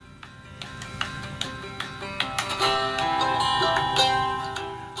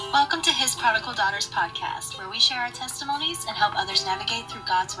Prodigal Daughters podcast, where we share our testimonies and help others navigate through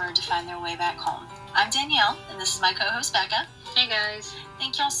God's Word to find their way back home. I'm Danielle, and this is my co-host, Becca. Hey, guys.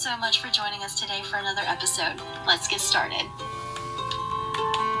 Thank y'all so much for joining us today for another episode. Let's get started.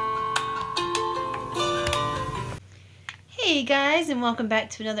 Hey, guys, and welcome back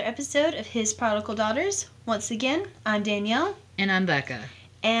to another episode of His Prodigal Daughters. Once again, I'm Danielle. And I'm Becca.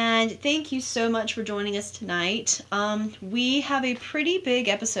 And thank you so much for joining us tonight. We have a pretty big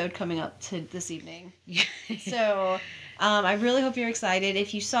episode coming up this evening. So I really hope you're excited.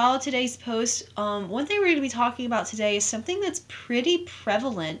 If you saw today's post, one thing we're going to be talking about today is something that's pretty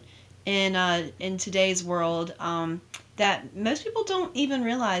prevalent in today's world that most people don't even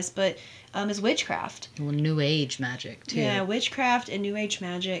realize, but is witchcraft. Well, New Age magic, too. Yeah, witchcraft and New Age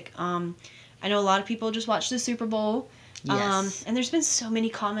magic. I know a lot of people just watch the Super Bowl. Yes. And there's been so many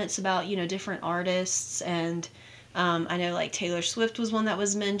comments about, different artists, and I know like Taylor Swift was one that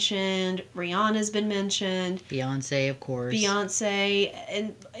was mentioned, Rihanna's been mentioned. Beyonce, of course.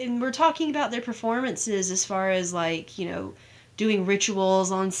 And we're talking about their performances as far as like, doing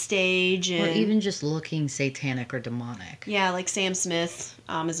rituals on stage. And, or even just looking satanic or demonic. Yeah, like Sam Smith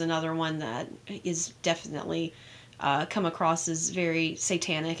is another one that is definitely come across as very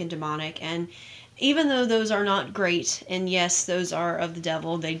satanic and demonic, and even though those are not great, and yes, those are of the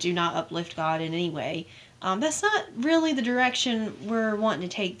devil, they do not uplift God in any way. That's not really the direction we're wanting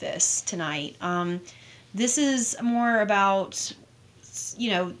to take this tonight. This is more about,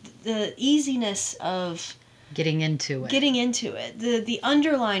 the easiness of getting into it. The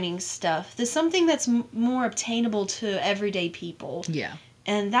underlining stuff. There's something that's more obtainable to everyday people. Yeah.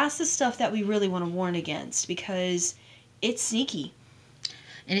 And that's the stuff that we really want to warn against, because it's sneaky.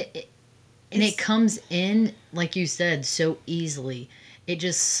 And it comes in, like you said, so easily. It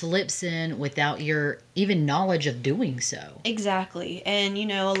just slips in without your even knowledge of doing so. Exactly. And,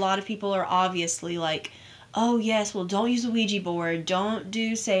 a lot of people are obviously like, oh, yes, well, don't use a Ouija board. Don't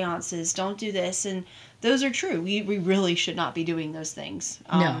do seances. Don't do this. And those are true. We really should not be doing those things.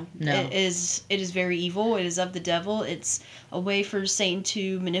 No. It is very evil. It is of the devil. It's a way for Satan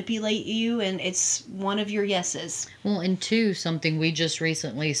to manipulate you, and it's one of your yeses. Well, and two, something we just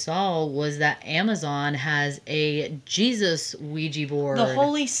recently saw was that Amazon has a Jesus Ouija board. The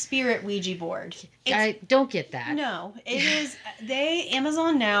Holy Spirit Ouija board. I don't get that. No, it is.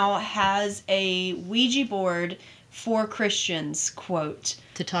 Amazon now has a Ouija board for Christians, quote,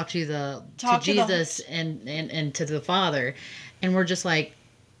 to talk to Jesus and to the Father. And we're just like,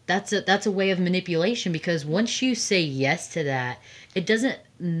 that's a way of manipulation, because once you say yes to that, it doesn't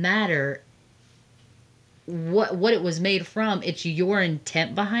matter what it was made from. It's your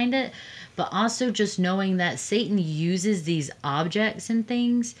intent behind it. But also just knowing that Satan uses these objects and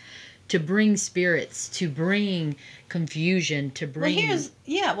things to bring spirits, to bring confusion, to bring...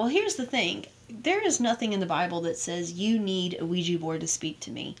 Well, here's the thing. There is nothing in the Bible that says you need a Ouija board to speak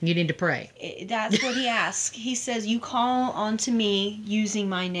to me. You need to pray. That's what he asks. He says, you call unto me using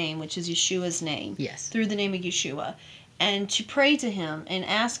my name, which is Yeshua's name. Yes. Through the name of Yeshua. And to pray to him and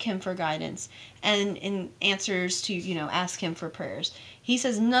ask him for guidance and in answers to, ask him for prayers. He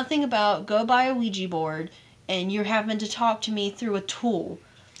says nothing about go buy a Ouija board and you're having to talk to me through a tool.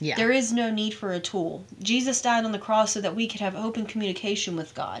 Yeah. There is no need for a tool. Jesus died on the cross so that we could have open communication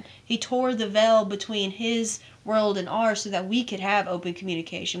with God. He tore the veil between his world and ours so that we could have open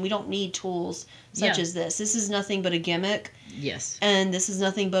communication. We don't need tools such as this. This is nothing but a gimmick. Yes. And this is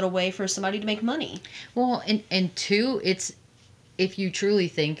nothing but a way for somebody to make money. Well, and two, it's, if you truly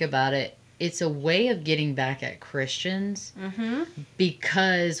think about it, it's a way of getting back at Christians. Mm-hmm.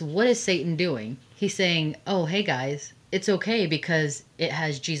 Because what is Satan doing? He's saying, oh, hey guys, it's okay because it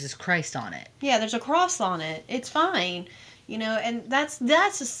has Jesus Christ on it. Yeah, there's a cross on it. It's fine. And that's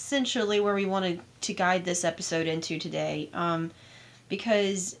essentially where we wanted to guide this episode into today.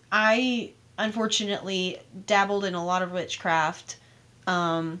 Because I, unfortunately, dabbled in a lot of witchcraft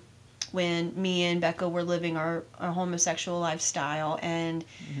when me and Becca were living our homosexual lifestyle. And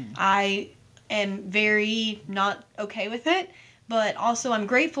I am very not okay with it. But also, I'm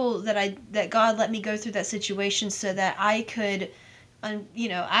grateful that God let me go through that situation so that I could,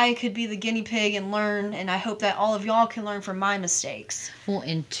 I could be the guinea pig and learn. And I hope that all of y'all can learn from my mistakes. Well,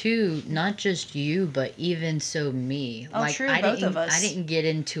 and two, not just you, but even so me. Oh, true, both of us. I didn't get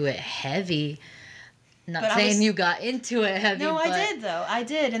into it heavy. Not saying you got into it heavy. No, I did, though. I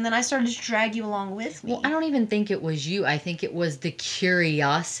did. And then I started to drag you along with me. Well, I don't even think it was you. I think it was the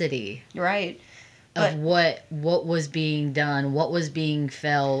curiosity. Right. Of what was being done, what was being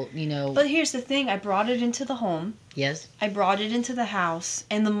felt, But here's the thing. I brought it into the home. Yes. I brought it into the house.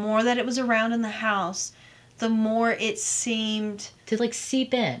 And the more that it was around in the house, the more it seemed to like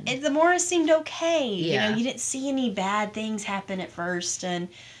seep in. the more it seemed okay. Yeah. You didn't see any bad things happen at first. And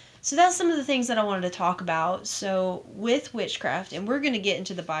so that's some of the things that I wanted to talk about. So with witchcraft, and we're going to get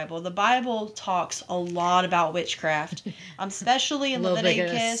into the Bible talks a lot about witchcraft, especially in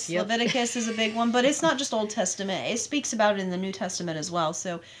Leviticus. Yep. Leviticus is a big one, but it's not just Old Testament. It speaks about it in the New Testament as well.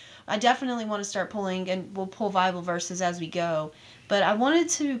 So I definitely want to start pulling, and we'll pull Bible verses as we go. But I wanted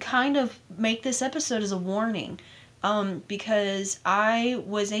to kind of make this episode as a warning, because I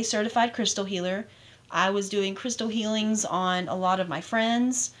was a certified crystal healer. I was doing crystal healings on a lot of my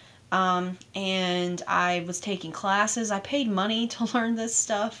friends, and I was taking classes. I paid money to learn this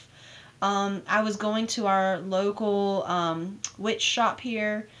stuff. I was going to our local witch shop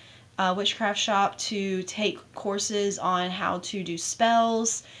here, witchcraft shop, to take courses on how to do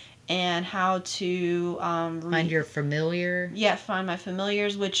spells and how to find your familiar. Yeah, find my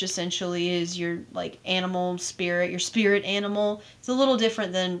familiars, which essentially is your like animal spirit, your spirit animal. It's a little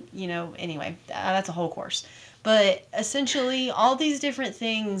different than, anyway, that's a whole course. But essentially all these different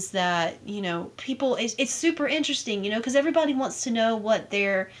things that, people, it's super interesting, because everybody wants to know what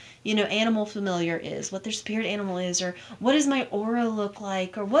their, animal familiar is, what their spirit animal is, or what does my aura look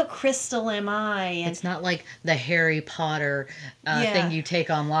like, or what crystal am I? And it's not like the Harry Potter thing you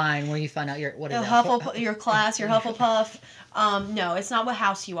take online where you find out your your class, your Hufflepuff. No, it's not what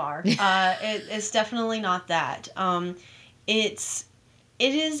house you are. It's definitely not that. It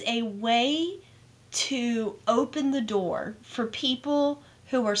is a way to open the door for people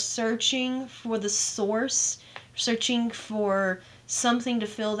who are searching for the source, searching for something to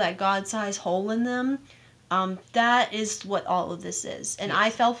fill that God-sized hole in them. That is what all of this is, and yes. I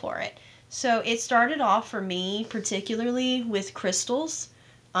fell for it. So it started off for me particularly with crystals.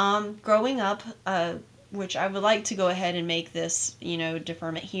 Growing up, which I would like to go ahead and make this,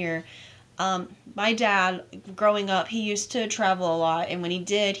 deferment here. My dad, growing up, he used to travel a lot, and when he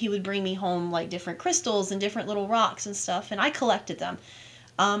did, he would bring me home like different crystals and different little rocks and stuff, and I collected them.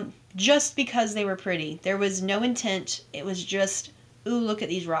 Just because they were pretty. There was no intent. It was just, ooh, look at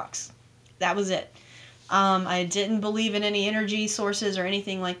these rocks. That was it. I didn't believe in any energy sources or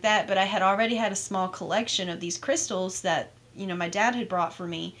anything like that, but I had already had a small collection of these crystals that, my dad had brought for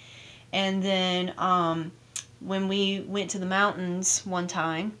me. And then when we went to the mountains one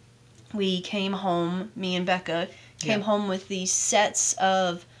time, we came home, me and Becca came home with these sets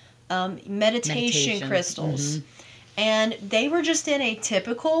of meditation crystals. Mm-hmm. And they were just in a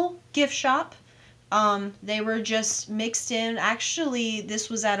typical gift shop. They were just mixed in. Actually, this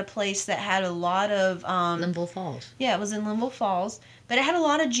was at a place that had a lot of... Linville Falls. Yeah, it was in Linville Falls. But it had a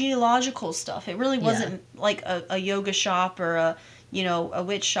lot of geological stuff. It really wasn't like a yoga shop or a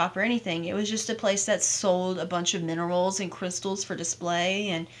witch shop or anything. It was just a place that sold a bunch of minerals and crystals for display.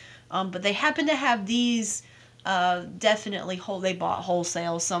 And but they happened to have these... definitely they bought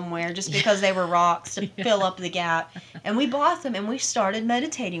wholesale somewhere just because they were rocks to fill up the gap, and we bought them and we started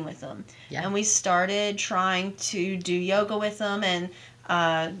meditating with them, and we started trying to do yoga with them, and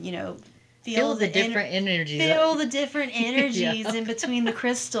feel the different energies, in between the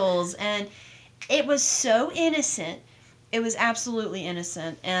crystals. And it was so innocent. It was absolutely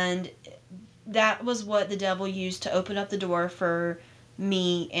innocent, and that was what the devil used to open up the door for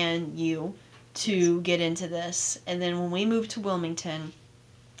me and you to get into this. And then when we moved to Wilmington,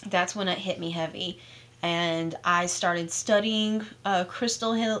 that's when it hit me heavy, and I started studying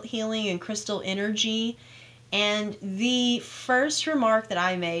crystal healing and crystal energy. And the first remark that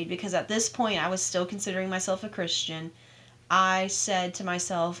I made, because at this point I was still considering myself a Christian, I said to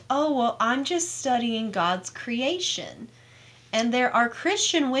myself, oh, well, I'm just studying God's creation. And there are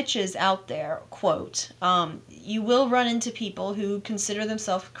Christian witches out there, quote. You will run into people who consider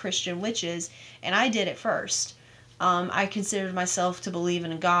themselves Christian witches, and I did at first. I considered myself to believe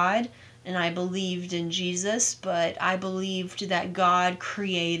in a God, and I believed in Jesus, but I believed that God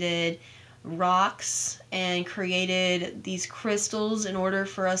created rocks and created these crystals in order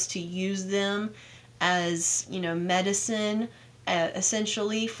for us to use them as, medicine,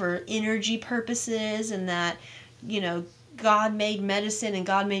 essentially for energy purposes, and that, God made medicine and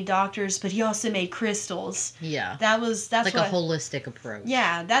God made doctors, but he also made crystals. Yeah. That's like a holistic approach.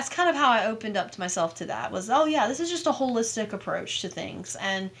 Yeah, that's kind of how I opened up to myself to that, was, oh yeah, this is just a holistic approach to things.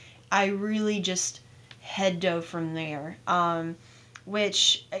 And I really just head dove from there.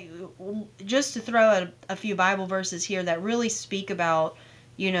 Which, just to throw out a few Bible verses here that really speak about,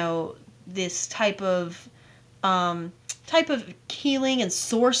 this type of healing and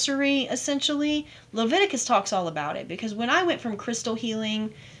sorcery, essentially. Leviticus talks all about it, because when I went from crystal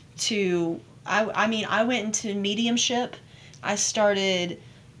healing to, I went into mediumship. I started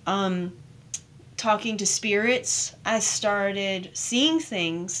talking to spirits. I started seeing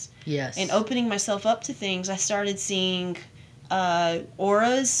things. Yes. And opening myself up to things. I started seeing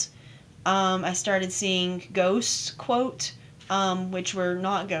auras. I started seeing ghosts, quote, which were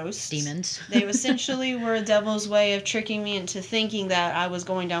not ghosts. Demons. They essentially were a devil's way of tricking me into thinking that I was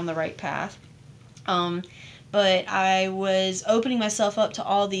going down the right path. But I was opening myself up to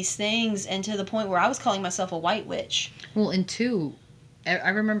all these things, and to the point where I was calling myself a white witch. Well, and two, I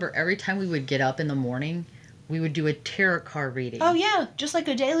remember every time we would get up in the morning, we would do a tarot card reading. Oh, yeah. Just like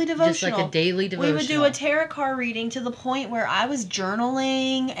a daily devotional. Just like a daily devotional. We would do a tarot card reading to the point where I was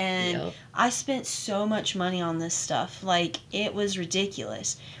journaling, and I spent so much money on this stuff. Like, it was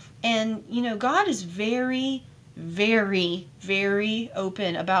ridiculous. And, you know, God is very, very, very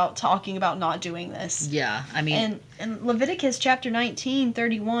open about talking about not doing this. Yeah, I mean... And in Leviticus chapter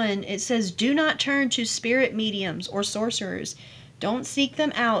 19:31, it says, "Do not turn to spirit mediums or sorcerers. Don't seek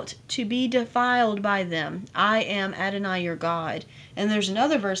them out to be defiled by them. I am Adonai your God." And there's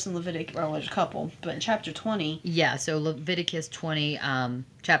another verse in Leviticus, well, there's a couple, but in chapter 20. Yeah, so Leviticus 20,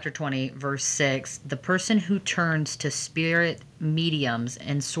 chapter 20, verse 6, "The person who turns to spirit mediums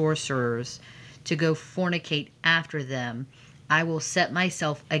and sorcerers to go fornicate after them, I will set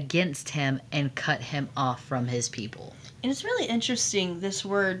myself against him and cut him off from his people." And it's really interesting, this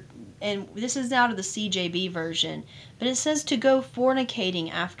word, and this is out of the CJB version, but it says to go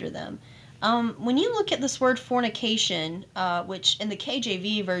fornicating after them. When you look at this word fornication, which in the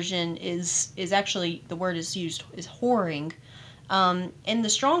KJV version is actually, the word is used, is whoring. In the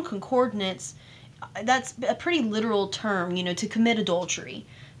Strong Concordance, that's a pretty literal term, you know, to commit adultery.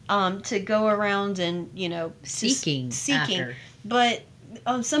 To go around and, you know, seeking. After. But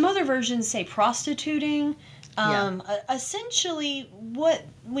some other versions say prostituting. Essentially,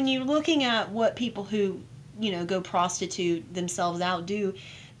 when you're looking at what people who, you know, go prostitute themselves out do,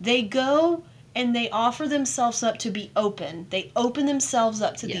 they go and they offer themselves up to be open. They open themselves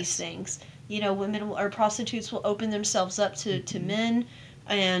up to these things. You know, women or prostitutes will open themselves up to men,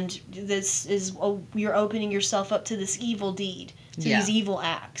 and this is, you're opening yourself up to this evil deed, to these evil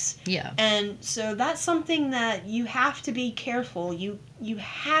acts. Yeah. And so that's something that you have to be careful. You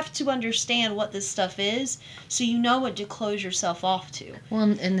have to understand what this stuff is, so you know what to close yourself off to. Well,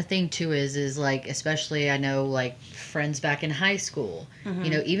 and the thing too is like, especially I know like friends back in high school, you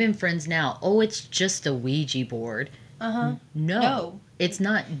know, even friends now, oh, it's just a Ouija board. No. It's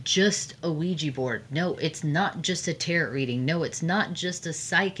not just a Ouija board. No, it's not just a tarot reading. No, it's not just a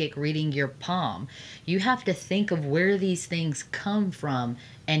psychic reading your palm. You have to think of where these things come from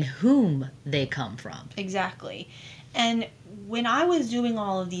and whom they come from. Exactly. And when I was doing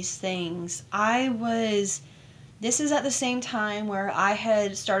all of these things, this is at the same time where I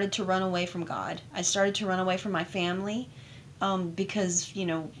had started to run away from God. I started to run away from my family, because, you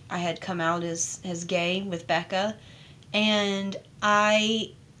know, I had come out as gay with Becca. And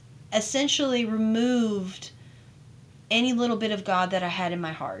I essentially removed any little bit of God that I had in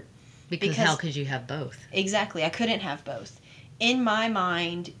my heart. Because how could you have both? Exactly. I couldn't have both. In my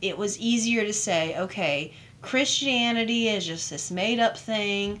mind, it was easier to say, okay, Christianity is just this made-up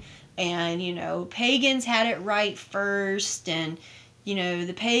thing, and, you know, pagans had it right first, and, you know,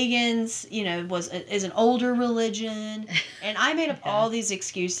 the pagans, you know, is an older religion, and I made up all these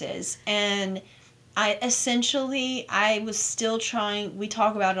excuses, and I was still trying, we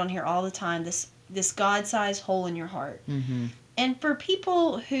talk about it on here all the time, this God-sized hole in your heart. Mm-hmm. And for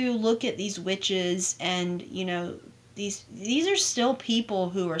people who look at these witches and, you know, these are still people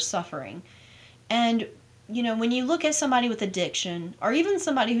who are suffering. And, you know, when you look at somebody with addiction, or even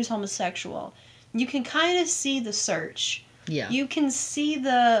somebody who's homosexual, you can kind of see the search. Yeah. You can see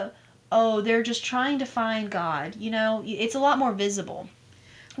they're just trying to find God. You know, it's a lot more visible.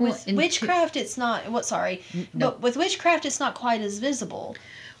 With witchcraft, it's not. But with witchcraft, it's not quite as visible.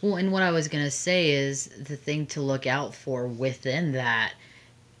 Well, and what I was gonna say is the thing to look out for within that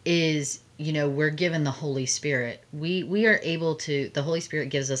is, you know, we're given the Holy Spirit. We are able to. The Holy Spirit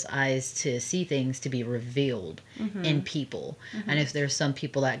gives us eyes to see things to be revealed in people, and if there's some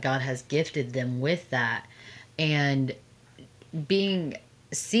people that God has gifted them with that, and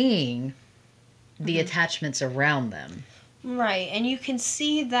seeing the attachments around them. Right, and you can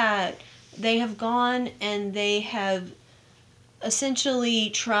see that they have gone and they have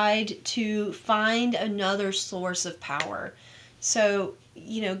essentially tried to find another source of power. So,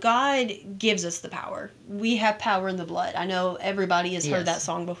 you know, God gives us the power. We have power in the blood. I know everybody has heard that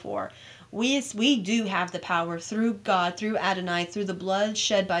song before. We do have the power through God, through Adonai, through the blood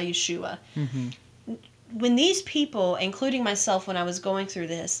shed by Yeshua. When these people, including myself when I was going through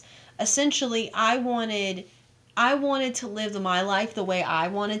this, essentially I wanted I wanted to live my life the way I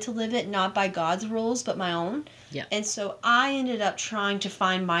wanted to live it, not by God's rules, but my own. Yeah. And so I ended up trying to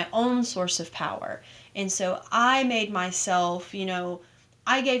find my own source of power. And so I made myself,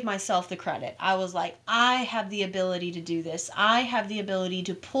 I gave myself the credit. I was like, I have the ability to do this. I have the ability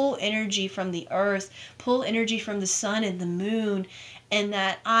to pull energy from the earth, pull energy from the sun and the moon, and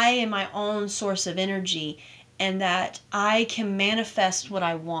that I am my own source of energy, and that I can manifest what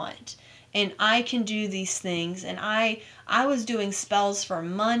I want. And I can do these things. And I was doing spells for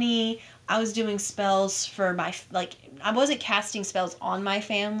money. I was doing spells for my, like, I wasn't casting spells on my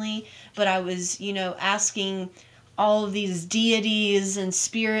family, but I was, asking all of these deities and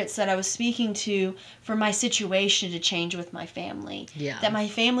spirits that I was speaking to for my situation to change with my family. Yeah. That my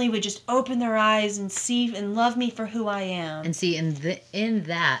family would just open their eyes and see and love me for who I am. And see, in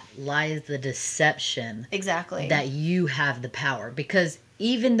that lies the deception. Exactly. That you have the power. Because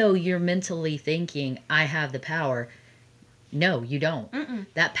even though you're mentally thinking, I have the power, no, you don't. Mm-mm.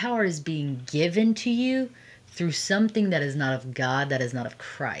 That power is being given to you through something that is not of God, that is not of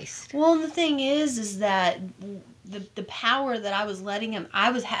Christ. Well, the thing is that the power that I was letting him,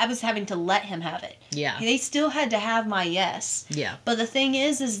 I was having to let him have it. Yeah. They still had to have my yes. Yeah. But the thing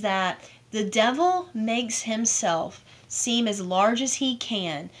is that the devil makes himself seem as large as he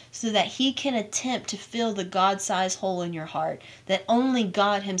can so that he can attempt to fill the God-sized hole in your heart that only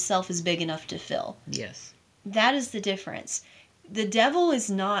God himself is big enough to fill. Yes. That is the difference. The devil is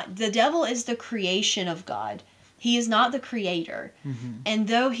the creation of God. He is not the creator. Mm-hmm. And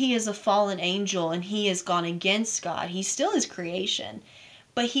though he is a fallen angel and he has gone against God, he still is creation.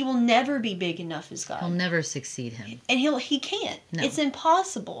 But he will never be big enough as God. He'll never succeed him. And he can't. No. It's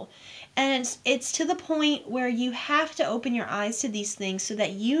impossible. And it's to the point where you have to open your eyes to these things so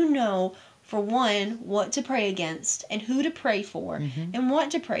that you know, for one, what to pray against and who to pray for and what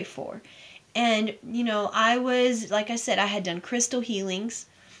to pray for. And, I was, like I said, I had done crystal healings.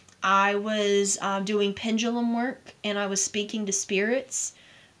 I was doing pendulum work, and I was speaking to spirits.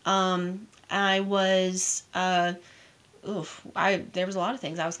 I was, there was a lot of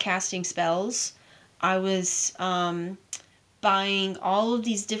things. I was casting spells. I was buying all of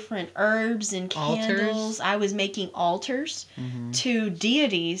these different herbs and candles. Altars. I was making altars to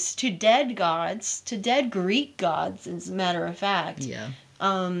deities, to dead gods, to dead Greek gods, as a matter of fact. Yeah.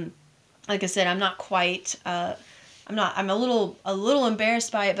 Like I said, I'm not quite. I'm a little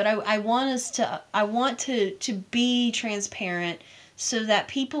embarrassed by it, but I want to be transparent so that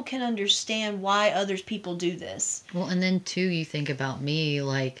people can understand why other people do this. Well, and then too, you think about me,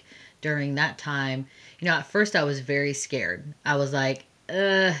 like during that time, at first I was very scared. I was like,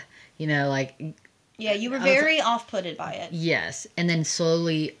 like. Yeah, you were very off-putted by it. Yes, and then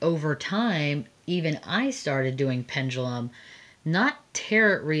slowly over time, even I started doing pendulum. Not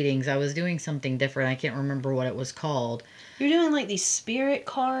tarot readings. I was doing something different. I can't remember what it was called. You're doing like these spirit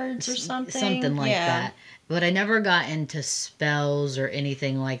cards or something? Something like that. But I never got into spells or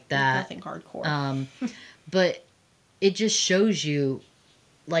anything like that. Nothing hardcore. But it just shows you,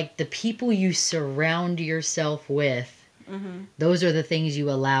 like, the people you surround yourself with, those are the things you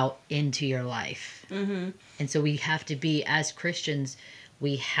allow into your life. And so we have to be, as Christians,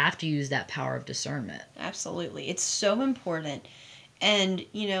 we have to use that power of discernment. Absolutely. It's so important. And,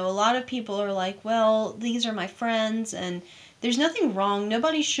 a lot of people are like, well, these are my friends, and there's nothing wrong.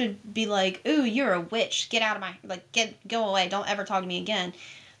 Nobody should be like, ooh, you're a witch. Get out of my, go away. Don't ever talk to me again.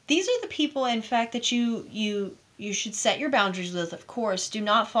 These are the people, in fact, that you should set your boundaries with, of course. Do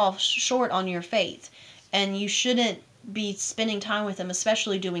not fall short on your faith. And you shouldn't be spending time with them,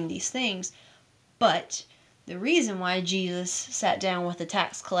 especially doing these things. But the reason why Jesus sat down with the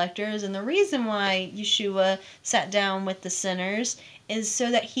tax collectors and the reason why Yeshua sat down with the sinners is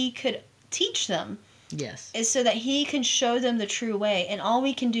so that he could teach them. Yes. Is so that he can show them the true way. And all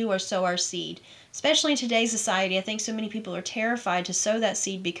we can do are sow our seed. Especially in today's society, I think so many people are terrified to sow that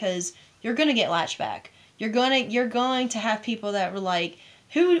seed because you're going to get latched back. You're going to have people that were like,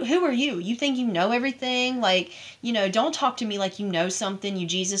 Who are you? You think you know everything? Like, don't talk to me like you know something, you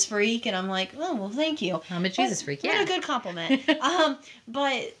Jesus freak. And I'm like, oh, well, thank you. I'm a Jesus freak, yeah. What a good compliment.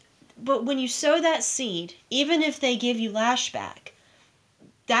 But when you sow that seed, even if they give you lashback,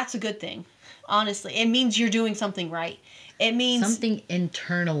 that's a good thing. Honestly, it means you're doing something right. It means something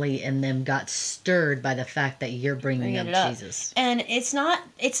internally in them got stirred by the fact that you're bringing up Jesus. And it's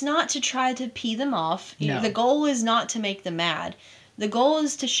not to try to pee them off. No. The goal is not to make them mad. The goal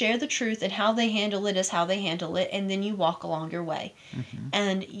is to share the truth, and how they handle it is how they handle it, and then you walk along your way.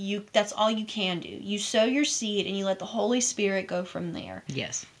 And that's all you can do. You sow your seed, and you let the Holy Spirit go from there.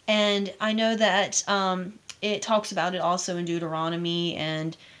 Yes. And I know that it talks about it also in Deuteronomy,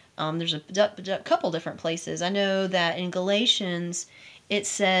 and There's a couple different places. I know that in Galatians, it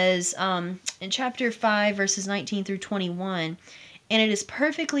says in chapter 5, verses 19 through 21, and it is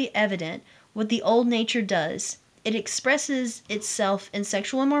perfectly evident what the old nature does. It expresses itself in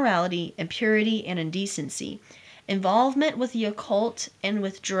sexual immorality, impurity, and indecency, involvement with the occult and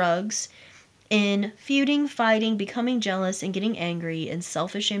with drugs, in feuding, fighting, becoming jealous, and getting angry, in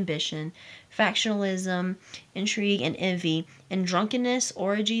selfish ambition, factionalism, intrigue, and envy, in drunkenness,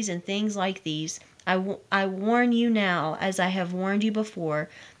 orgies, and things like these. I warn you now, as I have warned you before,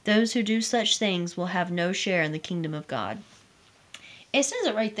 those who do such things will have no share in the kingdom of God. It says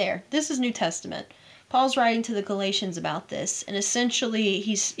it right there. This is New Testament. Paul's writing to the Galatians about this, and essentially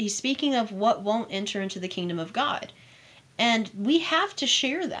he's speaking of what won't enter into the kingdom of God. And we have to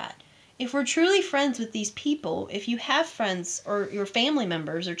share that. If we're truly friends with these people, if you have friends or your family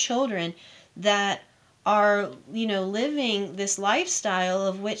members or children that are, living this lifestyle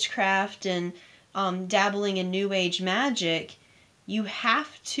of witchcraft and dabbling in New Age magic, you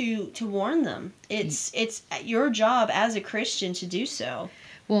have to warn them. It's your job as a Christian to do so.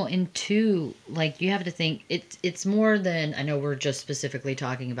 Well, and two, like, you have to think it's more than, I know we're just specifically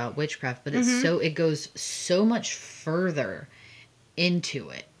talking about witchcraft, but it goes so much further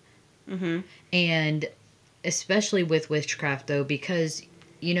into it. And especially with witchcraft, though, because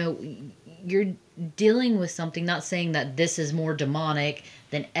you're dealing with something, not saying that this is more demonic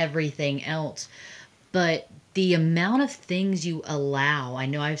than everything else, but the amount of things you allow, I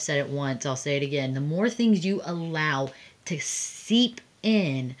know I've said it once, I'll say it again, the more things you allow to seep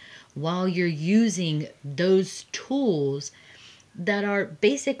in while you're using those tools that are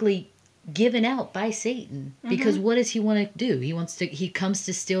basically given out by Satan. Because what does he want to do? He comes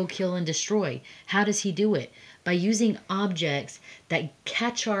to steal, kill, and destroy. How does he do it? By using objects that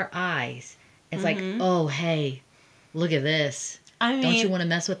catch our eyes. It's like, oh, hey, look at this. Don't you want to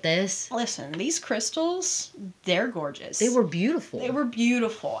mess with this? Listen, these crystals, they're gorgeous. They were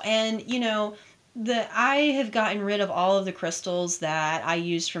beautiful. And, I have gotten rid of all of the crystals that I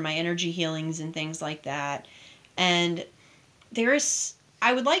used for my energy healings and things like that. And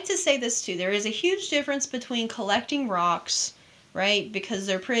I would like to say this too. There is a huge difference between collecting rocks, right, because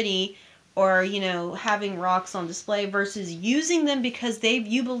they're pretty, or, having rocks on display, versus using them because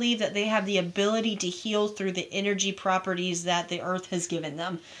you believe that they have the ability to heal through the energy properties that the earth has given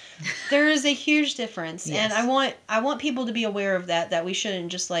them. There is a huge difference. Yes. And I want people to be aware of that we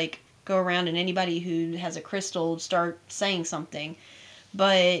shouldn't just go around and anybody who has a crystal start saying something.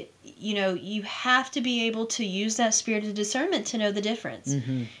 But, you have to be able to use that spirit of discernment to know the difference.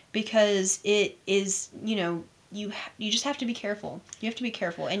 Because it is, you just have to be careful. You have to be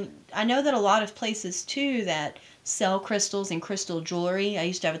careful. And I know that a lot of places, too, that sell crystals and crystal jewelry. I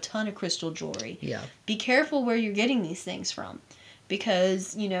used to have a ton of crystal jewelry. Yeah. Be careful where you're getting these things from.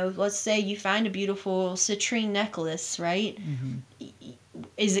 Because, let's say you find a beautiful citrine necklace, right?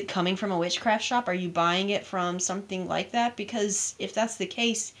 Is it coming from a witchcraft shop? Are you buying it from something like that? Because if that's the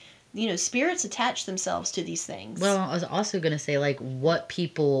case, spirits attach themselves to these things. Well, I was also going to say, what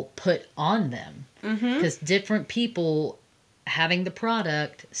people put on them. Because different people having the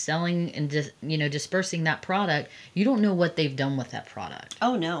product, selling and dispersing that product, you don't know what they've done with that product.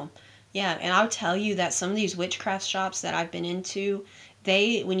 Oh, no. Yeah, and I'll tell you that some of these witchcraft shops that I've been into,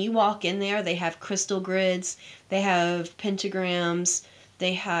 when you walk in there, they have crystal grids, they have pentagrams,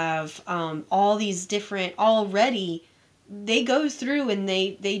 they have all these different, already, they go through and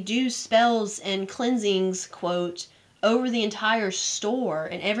they do spells and cleansings, quote, over the entire store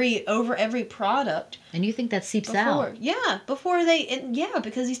and over every product. And you think that seeps out? Yeah,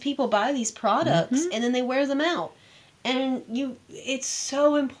 because these people buy these products and then they wear them out. And it's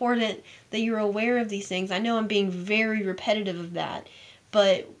so important that you're aware of these things. I know I'm being very repetitive of that,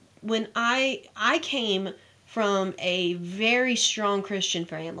 but when I came from a very strong Christian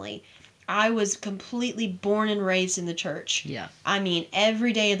family, I was completely born and raised in the church. Yeah. I mean,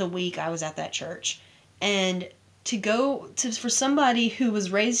 every day of the week I was at that church. And for somebody who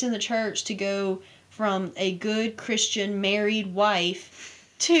was raised in the church to go from a good Christian married wife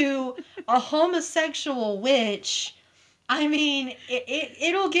to a homosexual witch, I mean,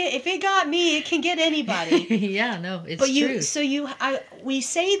 it'll get, if it got me, it can get anybody. Yeah, no, it's true. We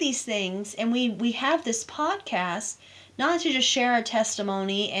say these things, and we have this podcast not to just share our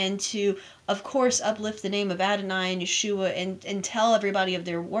testimony and to, of course, uplift the name of Adonai and Yeshua and tell everybody of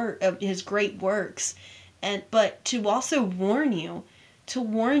their work, of his great works, but to also warn you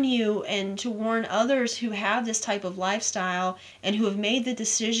and to warn others who have this type of lifestyle and who have made the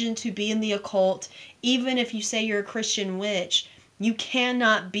decision to be in the occult. Even if you say you're a Christian witch, You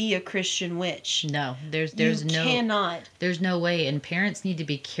cannot be a Christian witch. No, there's You no cannot. there's no way, and parents need to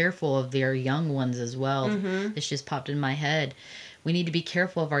be careful of their young ones as well. This just popped in my head. We need to be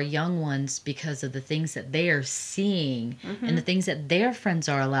careful of our young ones because of the things that they are seeing and the things that their friends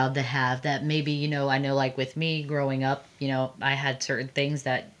are allowed to have that maybe, I know like with me growing up, I had certain things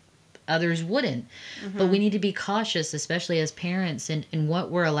that others wouldn't. But we need to be cautious, especially as parents, in what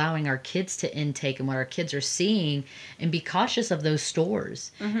we're allowing our kids to intake and what our kids are seeing, and be cautious of those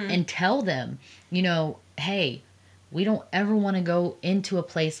stores and tell them, hey, we don't ever want to go into a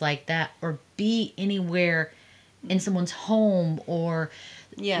place like that or be anywhere in someone's home or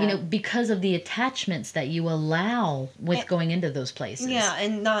because of the attachments that you allow with going into those places. Yeah,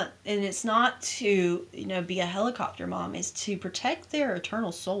 and it's not to be a helicopter mom. It's to protect their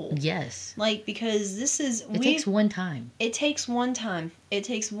eternal soul. Yes, like, because it takes one time. It takes one time. It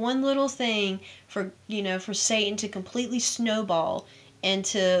takes one little thing for for Satan to completely snowball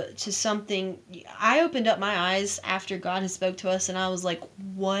into something. I opened up my eyes after God had spoke to us, and I was like,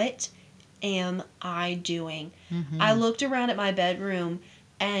 what am I doing? I looked around at my bedroom,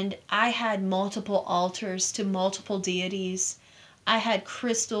 and I had multiple altars to multiple deities. I had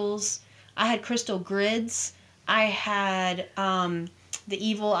crystals. I had crystal grids. I had the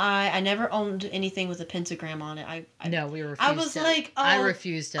evil eye. I never owned anything with a pentagram on it. No, we refused. I was like, oh, I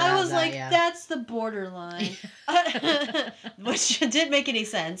refused to. I was that, like, yeah. That's the borderline, which didn't make any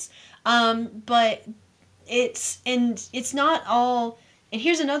sense. But it's not all. And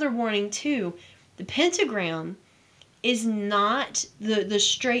here's another warning too: the pentagram is not the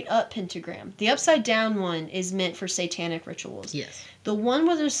straight up pentagram. The upside down one is meant for satanic rituals. Yes. The one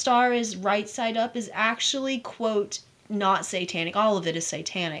where the star is right side up is actually, quote, not satanic. All of it is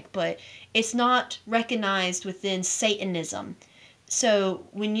satanic, but it's not recognized within Satanism. So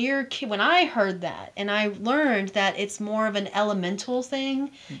when I heard that, and I learned that it's more of an elemental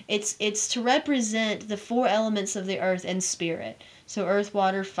thing, it's to represent the 4 elements of the earth and spirit. So earth,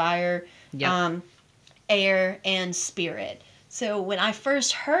 water, fire, air, and spirit. So when I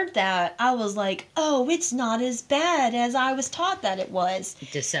first heard that, I was like, oh, it's not as bad as I was taught that it was.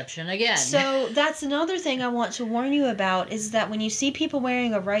 Deception again. So that's another thing I want to warn you about, is that when you see people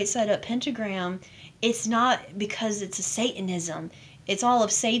wearing a right side up pentagram, it's not because it's a Satanism. It's all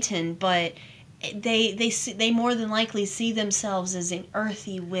of Satan, but they more than likely see themselves as an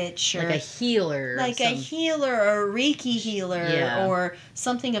earthy witch, or like a healer, or a Reiki healer, or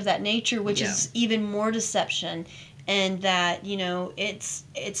something of that nature, which is even more deception. And that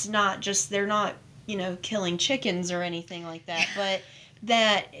it's not just, they're not killing chickens or anything like that, but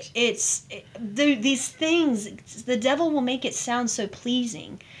that these things, the devil will make it sound so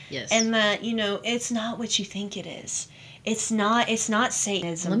pleasing. Yes. And that it's not what you think it is. It's not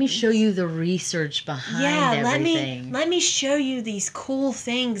Satanism. Let me show you the research behind everything. Let me show you these cool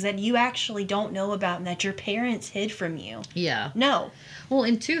things that you actually don't know about and that your parents hid from you. Yeah. No. Well,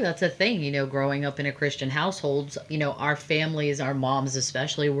 and two, that's a thing, growing up in a Christian households, our families, our moms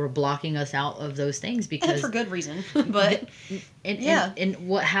especially, were blocking us out of those things because... And for good reason, but... And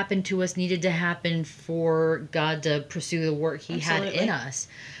what happened to us needed to happen for God to pursue the work He had in us.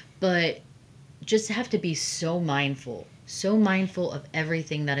 But just have to be so mindful of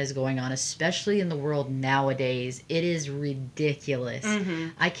everything that is going on, especially in the world nowadays. It is ridiculous.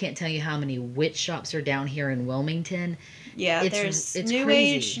 I can't tell you how many witch shops are down here in Wilmington. Yeah, it's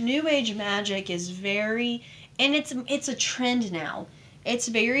New Age magic is very, and it's a trend now. It's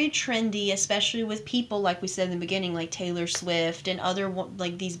very trendy, especially with people, like we said in the beginning, like Taylor Swift and other,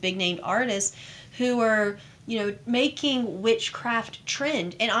 like, these big named artists who are, making witchcraft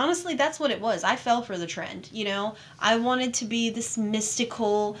trend. And honestly, that's what it was. I fell for the trend, I wanted to be this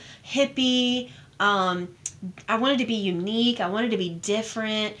mystical hippie. I wanted to be unique. I wanted to be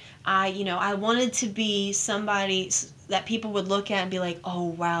different. I wanted to be somebody that people would look at and be like, oh,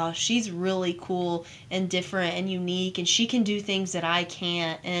 wow, she's really cool and different and unique, and she can do things that I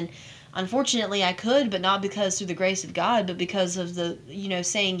can't. And unfortunately, I could, but not because through the grace of God, but because of the,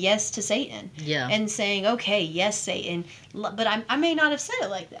 saying yes to Satan. Yeah. And saying, okay, yes, Satan. But I may not have said it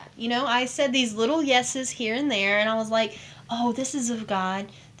like that. I said these little yeses here and there, and I was like, oh, this is of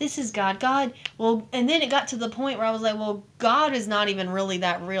God. This is God. God, well, and then it got to the point where I was like, well, God is not even really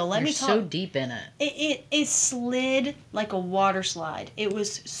that real. Let me talk. So deep in it. It slid like a water slide. It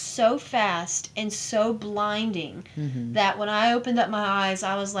was so fast and so blinding that when I opened up my eyes,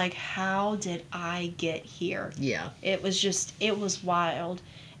 I was like, how did I get here? Yeah. It was wild.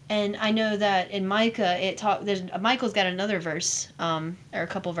 And I know that in Micah, Michael's got another verse, or a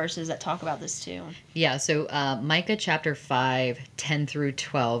couple verses that talk about this too. Yeah, so Micah chapter 5, 10 through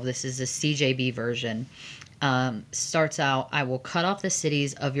 12, this is the CJB version, starts out, I will cut off the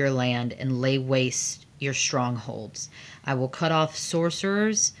cities of your land and lay waste your strongholds. I will cut off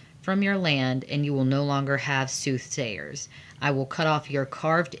sorcerers from your land, and you will no longer have soothsayers. I will cut off your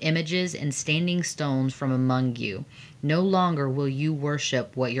carved images and standing stones from among you. No longer will you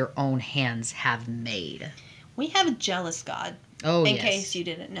worship what your own hands have made. We have a jealous God. Oh, in yes. case you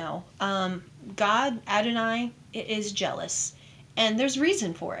didn't know. God, Adonai, is jealous. And there's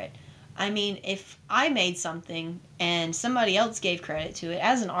reason for it. I mean, if I made something and somebody else gave credit to it,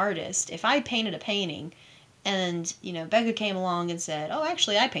 as an artist, if I painted a painting and, Becca came along and said, oh,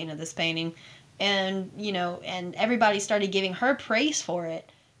 actually, I painted this painting, and, and everybody started giving her praise for it,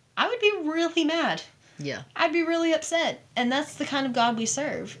 I would be really mad. Yeah. I'd be really upset. And that's the kind of God we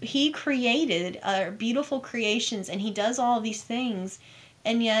serve. He created beautiful creations, and he does all of these things.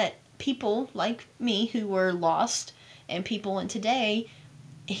 And yet people like me who were lost, and people in today,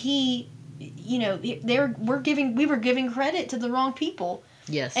 we were giving credit to the wrong people.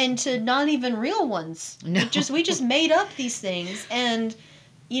 Yes. And to not even real ones. No. We just made up these things. And,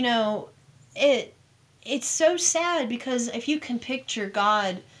 it's so sad, because if you can picture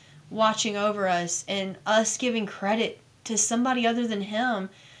God watching over us and us giving credit to somebody other than him,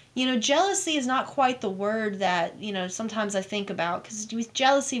 jealousy is not quite the word that, sometimes I think about, because with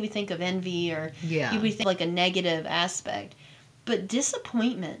jealousy we think of envy, or we think like a negative aspect. But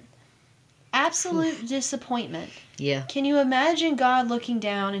disappointment, absolute disappointment. Yeah. Can you imagine God looking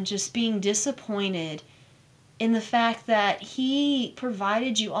down and just being disappointed in the fact that he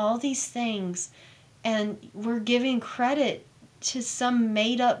provided you all these things, and we're giving credit to some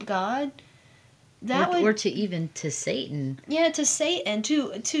made-up God? Or to Satan. Yeah, to Satan,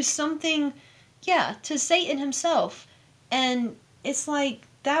 to something, to Satan himself. And it's like,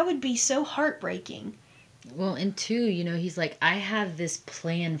 that would be so heartbreaking. Well, and two, he's like, I have this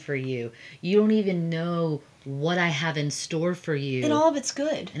plan for you. You don't even know what I have in store for you. And all of it's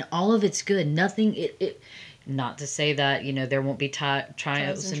good. And all of it's good. Nothing, not to say that, there won't be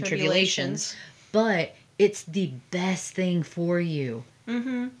triumphs and tribulations, but it's the best thing for you.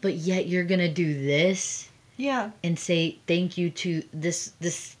 Mm-hmm. But yet you're going to do this. Yeah. And say thank you to this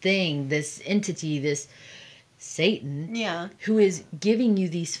thing, this entity, this Satan. Yeah. Who is giving you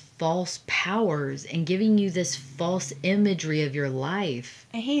these false powers and giving you this false imagery of your life.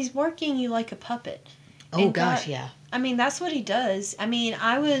 And he's working you like a puppet. Oh, gosh, yeah. I mean, that's what he does. I mean,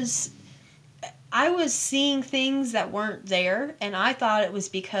 I was seeing things that weren't there, and I thought it was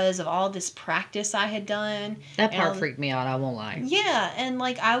because of all this practice I had done. That part freaked me out, I won't lie. Yeah, and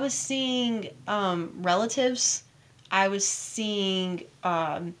like I was seeing relatives. I was seeing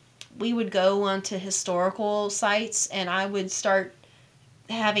we would go onto historical sites, and I would start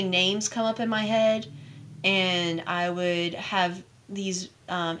having names come up in my head, and I would have these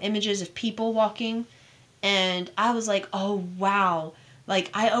images of people walking, and I was like, oh wow.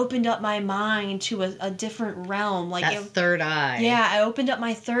 Like, I opened up my mind to a different realm. Like that third eye. Yeah, I opened up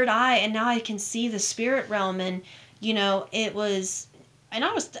my third eye, and now I can see the spirit realm. And, it was... And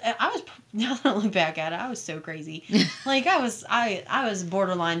I was now that I look back at it, I was so crazy. Like, I was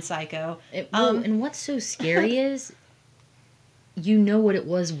borderline psycho. And what's so scary is, what it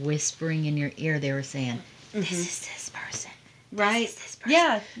was whispering in your ear. They were saying, this is this person. Right. This person.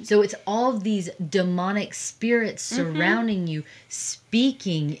 Yeah. So it's all of these demonic spirits surrounding you,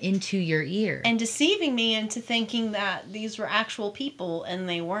 speaking into your ear. And deceiving me into thinking that these were actual people, and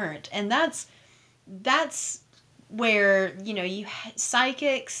they weren't. And that's where, you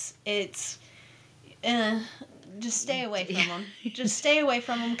psychics, it's... just stay away from them. Just stay away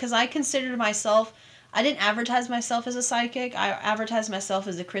from them, because I considered myself... I didn't advertise myself as a psychic. I advertised myself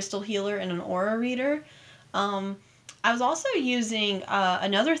as a crystal healer and an aura reader. I was also using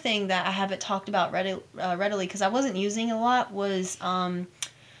another thing that I haven't talked about readily, because I wasn't using it a lot, was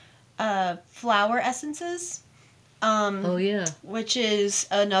flower essences. Oh, yeah. Which is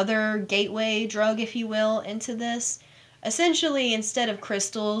another gateway drug, if you will, into this. Essentially, instead of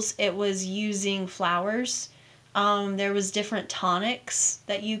crystals, it was using flowers. There was different tonics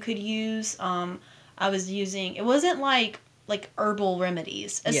that you could use. I was using... It wasn't like herbal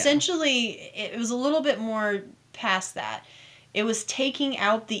remedies. Yeah. Essentially, it was a little bit more... past that. It was taking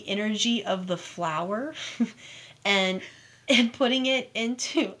out the energy of the flower and putting it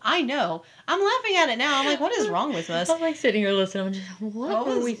into... I know. I'm laughing at it now. I'm like, what is wrong with us? I'm like sitting here listening. I'm just, what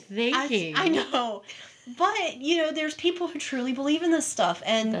were we thinking? I know. But, there's people who truly believe in this stuff.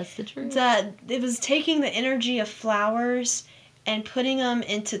 And that's the truth. That it was taking the energy of flowers and putting them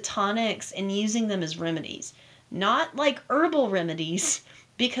into tonics and using them as remedies. Not like herbal remedies,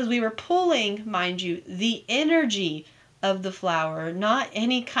 because we were pulling, mind you, the energy of the flower, not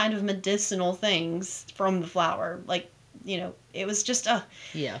any kind of medicinal things from the flower. Like, it was just a...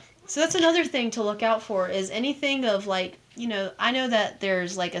 Yeah. So that's another thing to look out for, is anything of like, I know that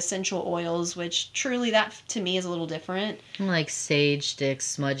there's like essential oils, which truly that to me is a little different. Like sage sticks,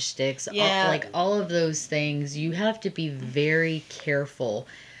 smudge sticks, Yeah. all of those things. You have to be very careful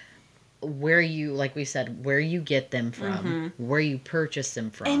where you, like we said, where you get them from, where you purchase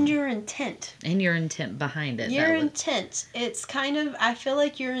them from. And your intent. And your intent behind it. Your intent. It's kind of, I feel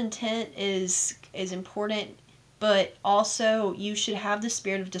like your intent is important, but also you should have the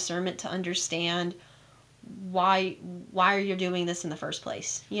spirit of discernment to understand why are you doing this in the first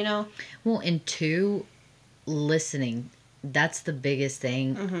place, Well, and two, listening. That's the biggest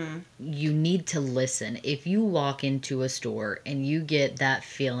thing. You need to listen. If you walk into a store and you get that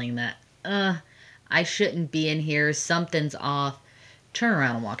feeling that, I shouldn't be in here, something's off, turn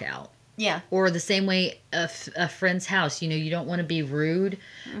around and walk out. Yeah. Or the same way a friend's house, you don't want to be rude,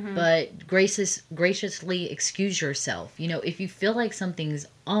 but graciously excuse yourself. If you feel like something's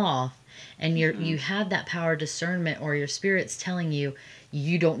off and you have that power of discernment, or your spirit's telling you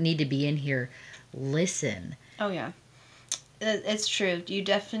you don't need to be in here, listen. Oh, yeah. It's true. You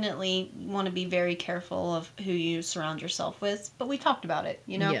definitely want to be very careful of who you surround yourself with. But we talked about it,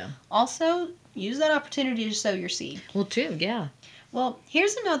 Yeah. Also, use that opportunity to sow your seed. Well, too, yeah. Well,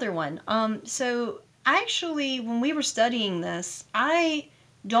 here's another one. So actually, when we were studying this, I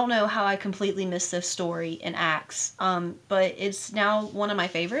don't know how I completely missed this story in Acts. But it's now one of my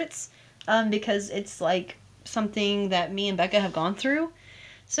favorites. Because it's like something that me and Becca have gone through.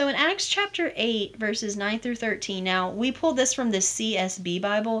 So in Acts chapter 8, verses 9 through 13, now we pulled this from the CSB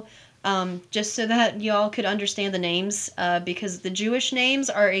Bible, just so that y'all could understand the names, because the Jewish names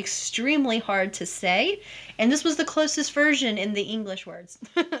are extremely hard to say, and this was the closest version in the English words.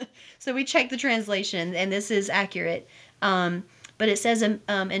 So we checked the translation, and this is accurate. But it says in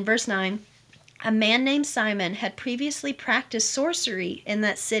verse 9, a man named Simon had previously practiced sorcery in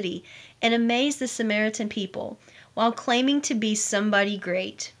that city and amazed the Samaritan people, while claiming to be somebody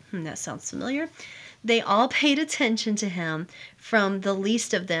great. That sounds familiar. They all paid attention to him, from the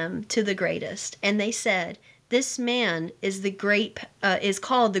least of them to the greatest, and they said, "This man is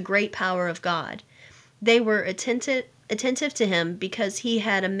called the great power of God." They were attentive to him because he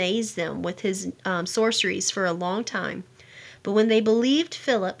had amazed them with his sorceries for a long time. But when they believed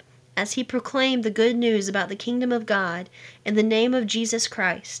Philip, as he proclaimed the good news about the kingdom of God in the name of Jesus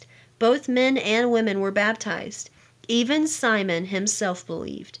Christ, both men and women were baptized. Even Simon himself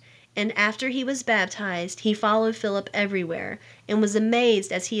believed, and after he was baptized, he followed Philip everywhere, and was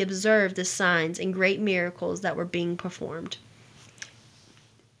amazed as he observed the signs and great miracles that were being performed.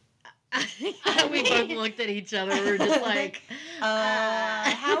 We both looked at each other. We were just like,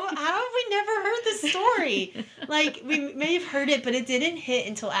 how have we never heard this story? Like, we may have heard it, but it didn't hit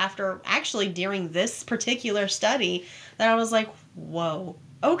until during this particular study, that I was like, whoa,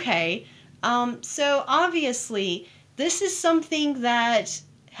 okay. So obviously, this is something that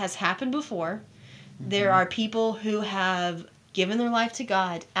has happened before. There are people who have given their life to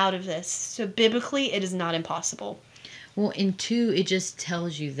God out of this. So biblically, it is not impossible. Well, and two, it just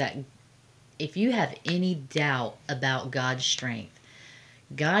tells you that if you have any doubt about God's strength,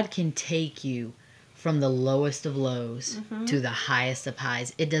 God can take you from the lowest of lows to the highest of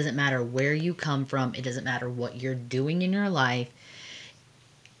highs. It doesn't matter where you come from. It doesn't matter what you're doing in your life.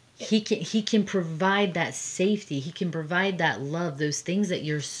 He can provide that safety. He can provide that love, those things that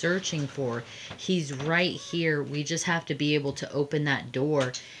you're searching for. He's right here. We just have to be able to open that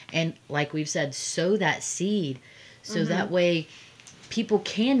door. And like we've said, sow that seed. So that way people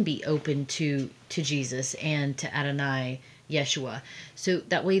can be open to Jesus and to Adonai, Yeshua. So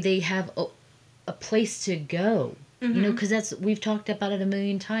that way they have a place to go. Because we've talked about it a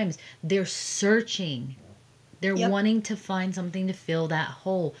million times. They're searching. They're wanting to find something to fill that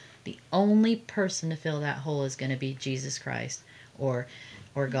hole. The only person to fill that hole is going to be Jesus Christ or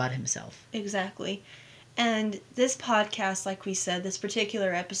God himself. Exactly. And this podcast, like we said, this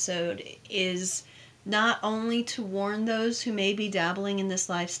particular episode is not only to warn those who may be dabbling in this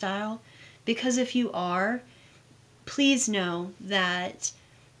lifestyle, because if you are, please know that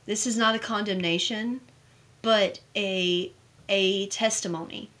this is not a condemnation, but a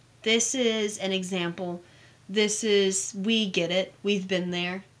testimony. This is an example. We get it. We've been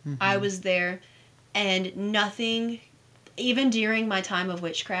there. I was there. And nothing, even during my time of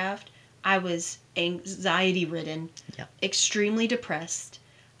witchcraft, I was anxiety ridden, extremely depressed.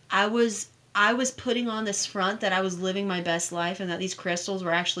 I was I was putting on this front that I was living my best life and that these crystals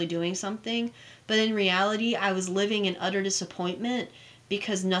were actually doing something. But in reality, I was living in utter disappointment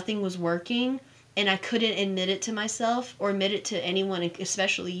because nothing was working. And I couldn't admit it to myself or admit it to anyone,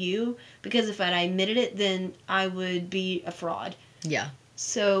 especially you, because if I admitted it, then I would be a fraud. Yeah.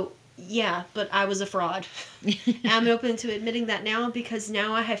 So, yeah, but I was a fraud. I'm open to admitting that now because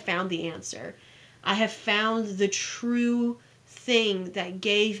now I have found the answer. I have found the true thing that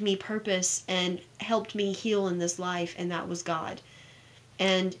gave me purpose and helped me heal in this life, and that was God.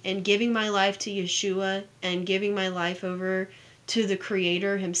 And giving my life to Yeshua and giving my life over to the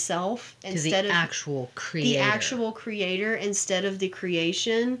Creator Himself instead of the actual Creator instead of the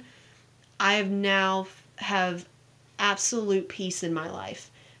creation, I have now have absolute peace in my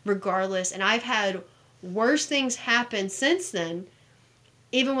life, regardless. And I've had worse things happen since then.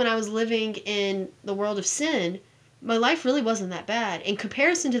 Even when I was living in the world of sin, my life really wasn't that bad in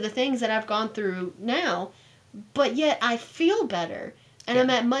comparison to the things that I've gone through now. But yet I feel better. And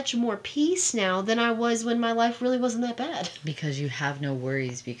I'm at much more peace now than I was when my life really wasn't that bad. Because you have no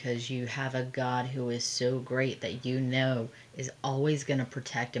worries, because you have a God who is so great that you know is always going to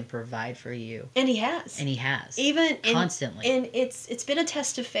protect and provide for you. And He has. And He has. Even constantly. And it's been a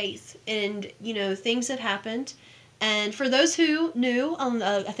test of faith. And, things have happened. And for those who knew,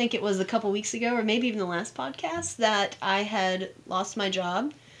 I think it was a couple weeks ago, or maybe even the last podcast, that I had lost my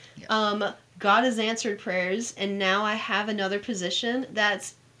job. Yeah. God has answered prayers, and now I have another position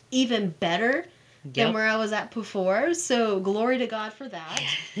that's even better than where I was at before. So glory to God for that.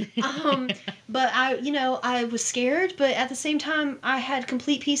 But I was scared, but at the same time, I had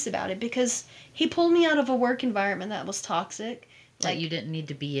complete peace about it because He pulled me out of a work environment that was toxic. That you didn't need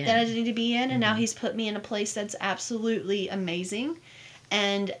to be in. That I didn't need to be in, and now He's put me in a place that's absolutely amazing,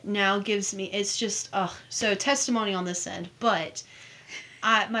 and now gives me, it's just, so testimony on this end. But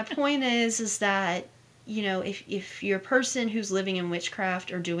my point is that, if you're a person who's living in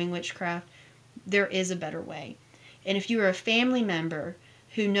witchcraft or doing witchcraft, there is a better way. And if you are a family member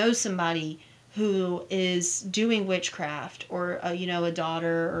who knows somebody who is doing witchcraft, or a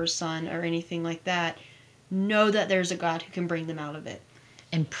daughter or son or anything like that, know that there's a God who can bring them out of it.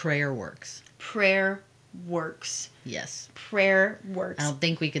 And prayer works. Prayer works. Yes. Prayer works. I don't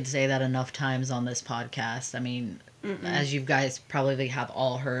think we could say that enough times on this podcast. I mean, as you guys probably have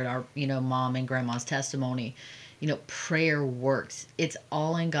all heard our, mom and grandma's testimony, prayer works. It's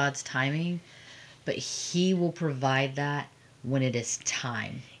all in God's timing, but He will provide that when it is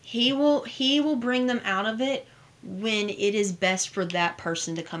time. He will bring them out of it when it is best for that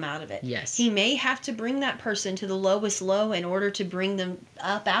person to come out of it. Yes. He may have to bring that person to the lowest low in order to bring them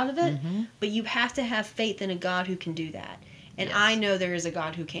up out of it, but you have to have faith in a God who can do that. And yes. I know there is a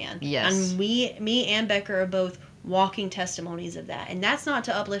God who can. Yes. And me and Becca are both walking testimonies of that. And that's not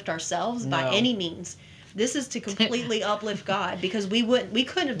to uplift ourselves by any means. This is to completely uplift God, because we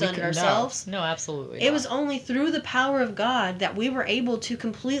couldn't have done it ourselves. No, absolutely. It was only through the power of God that we were able to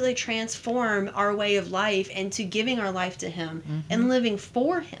completely transform our way of life into giving our life to Him and living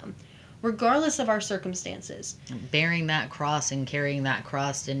for Him, regardless of our circumstances. Bearing that cross and carrying that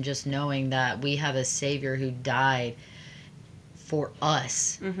cross, and just knowing that we have a Savior who died for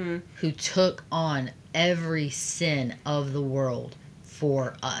us, who took on every sin of the world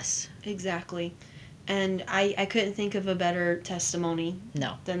for us. Exactly. And I couldn't think of a better testimony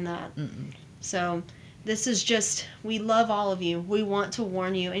than that. So this is just, we love all of you. We want to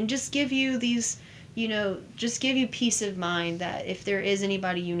warn you and just give you these, just give you peace of mind that if there is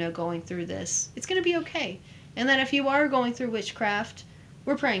anybody going through this, it's going to be okay. And that if you are going through witchcraft,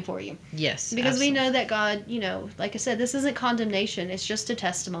 we're praying for you. Yes. Because we know that God, like I said, this isn't condemnation. It's just a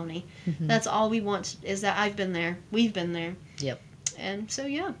testimony. That's all we want, is that I've been there. We've been there. Yep. And so,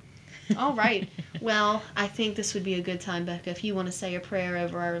 yeah. All right. Well, I think this would be a good time, Becca, if you want to say a prayer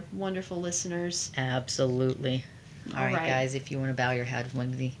over our wonderful listeners. Absolutely. All right, guys, if you want to bow your head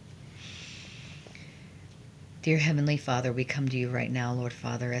with me. Dear Heavenly Father, we come to you right now, Lord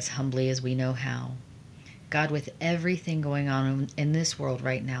Father, as humbly as we know how. God, with everything going on in this world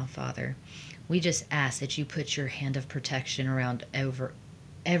right now, Father, we just ask that you put your hand of protection around over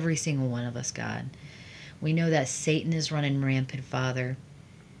every single one of us, God. We know that Satan is running rampant, Father,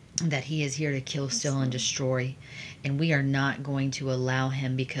 that he is here to kill, steal, and destroy. And we are not going to allow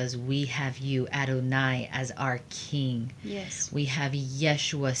him, because we have you, Adonai, as our King. Yes. We have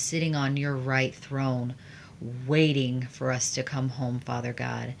Yeshua sitting on your right throne, waiting for us to come home, Father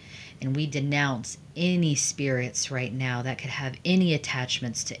God. And we denounce any spirits right now that could have any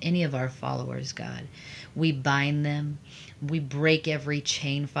attachments to any of our followers, God. We bind them. We break every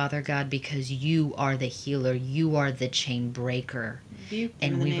chain, Father God, because you are the healer. You are the chain breaker. Rebuke them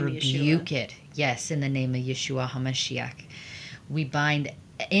in And the we name of rebuke Yeshua. it. Yes, in the name of Yeshua HaMashiach. We bind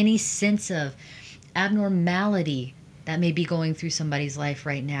any sense of abnormality that may be going through somebody's life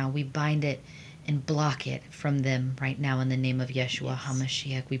right now. We bind it and block it from them right now in the name of Yeshua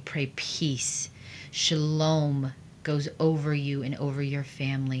HaMashiach. We pray peace. Shalom goes over you and over your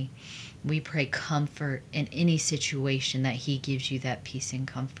family. We pray comfort in any situation, that he gives you that peace and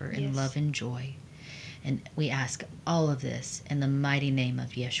comfort and love and joy. And we ask all of this in the mighty name of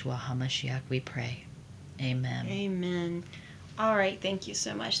Yeshua HaMashiach, we pray. Amen. Amen. All right, thank you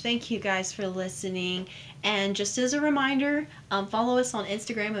so much. Thank you guys for listening. And just as a reminder, follow us on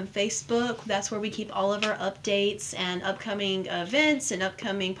Instagram and Facebook. That's where we keep all of our updates and upcoming events and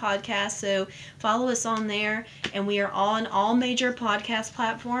upcoming podcasts. So follow us on there. And we are on all major podcast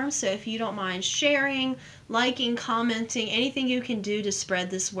platforms. So if you don't mind sharing, liking, commenting, anything you can do to spread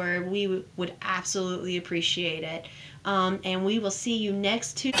this word, we would absolutely appreciate it. And we will see you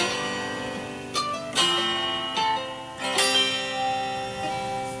next Tuesday.